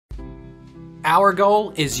Our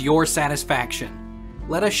goal is your satisfaction.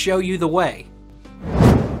 Let us show you the way.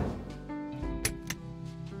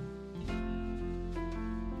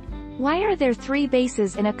 Why are there 3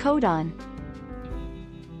 bases in a codon?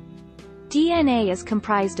 DNA is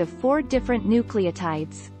comprised of 4 different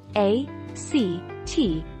nucleotides, A, C,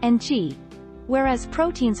 T, and G, whereas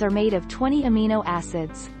proteins are made of 20 amino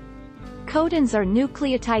acids. Codons are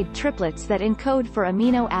nucleotide triplets that encode for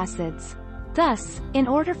amino acids. Thus, in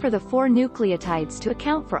order for the 4 nucleotides to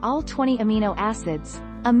account for all 20 amino acids,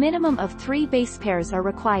 a minimum of 3 base pairs are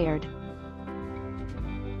required.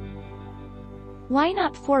 Why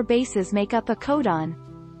not 4 bases make up a codon?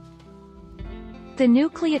 The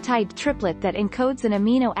nucleotide triplet that encodes an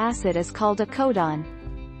amino acid is called a codon.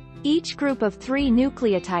 Each group of 3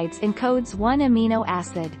 nucleotides encodes 1 amino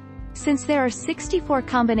acid. Since there are 64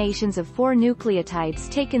 combinations of 4 nucleotides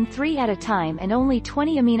taken 3 at a time and only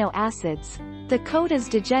 20 amino acids, the code is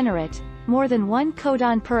degenerate, more than 1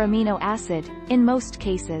 codon per amino acid, in most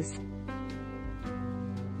cases.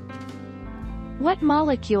 What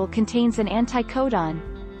molecule contains an anticodon?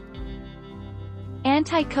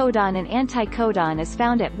 Anticodon and anticodon is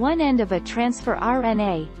found at one end of a transfer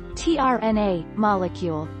RNA, tRNA,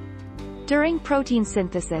 molecule. During protein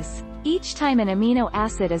synthesis, each time an amino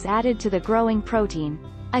acid is added to the growing protein,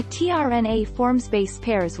 a tRNA forms base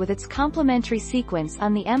pairs with its complementary sequence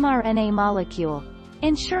on the mRNA molecule,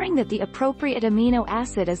 ensuring that the appropriate amino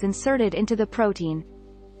acid is inserted into the protein.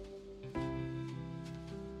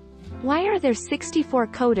 Why are there 64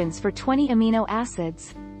 codons for 20 amino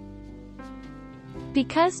acids?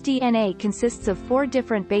 Because DNA consists of 4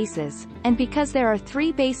 different bases, and because there are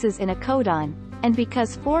 3 bases in a codon, and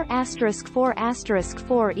because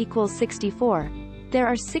 4*4*4 equals 64, there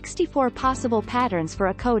are 64 possible patterns for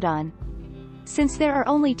a codon. Since there are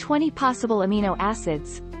only 20 possible amino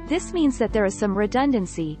acids, this means that there is some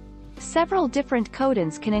redundancy. Several different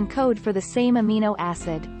codons can encode for the same amino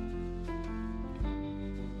acid.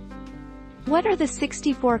 What are the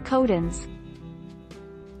 64 codons?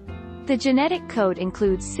 The genetic code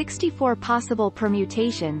includes 64 possible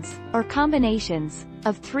permutations, or combinations,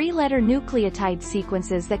 of 3-letter nucleotide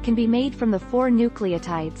sequences that can be made from the 4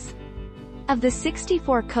 nucleotides. Of the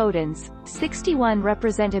 64 codons, 61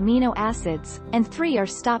 represent amino acids, and 3 are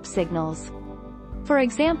stop signals. For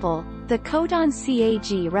example, the codon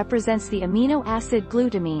CAG represents the amino acid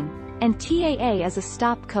glutamine, and TAA is a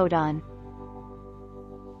stop codon.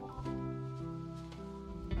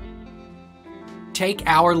 Take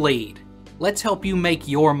our lead. Let's help you make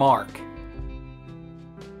your mark.